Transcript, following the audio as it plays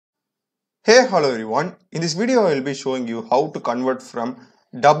Hey, hello everyone. In this video, I will be showing you how to convert from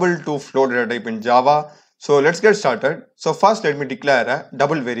double to float data type in Java. So let's get started. So first, let me declare a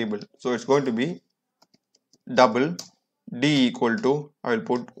double variable. So it's going to be double d equal to, I will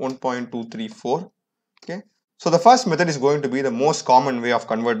put 1.234. Okay. So the first method is going to be the most common way of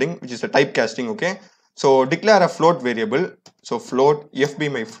converting, which is the typecasting. Okay. So declare a float variable. So float f be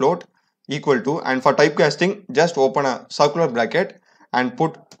my float equal to, and for typecasting, just open a circular bracket and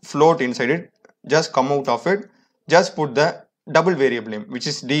put float inside it. Just come out of it, just put the double variable name, which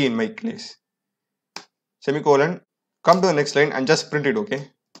is d in my case, semicolon, come to the next line and just print it. Okay,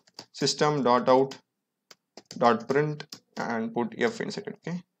 system.out.print and put f inside it.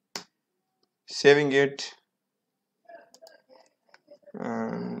 Okay, saving it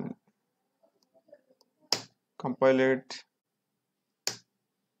and compile it.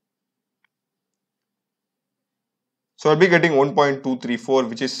 So I'll be getting 1.234,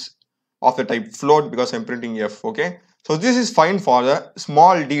 which is of the type float because I'm printing f. Okay, so this is fine for the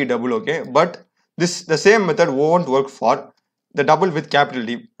small d double. Okay, but the same method won't work for the double with capital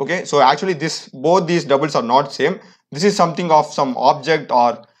D. Okay, so actually both these doubles are not same. This is something of some object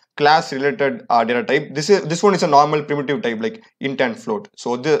or class related data type. This one is a normal primitive type like int and float.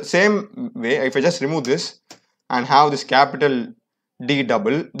 So the same way, if I just remove this and have this capital D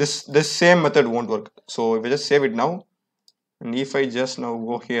double, this same method won't work. So if I just save it now, and if I just now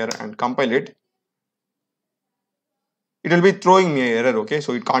go here and compile it, it will be throwing me an error. Okay,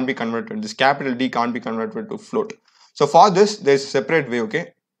 so it can't be converted. This capital D can't be converted to float. So for this, there's a separate way.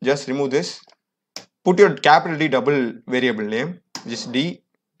 Okay, just remove this, put your capital D double variable name, which is d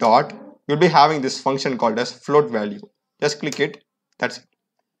dot, you'll be having this function called as float value. Just click it. That's it.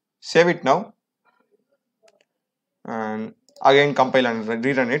 Save it now, and again compile and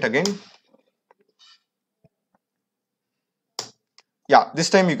rerun it again. Yeah, this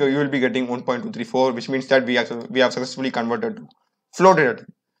time you will be getting 1.234, which means that we have successfully converted to float data type.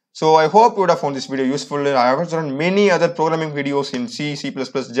 So I hope you would have found this video useful. I have done many other programming videos in C, C++,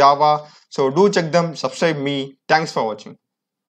 Java. So do check them, subscribe me. Thanks for watching.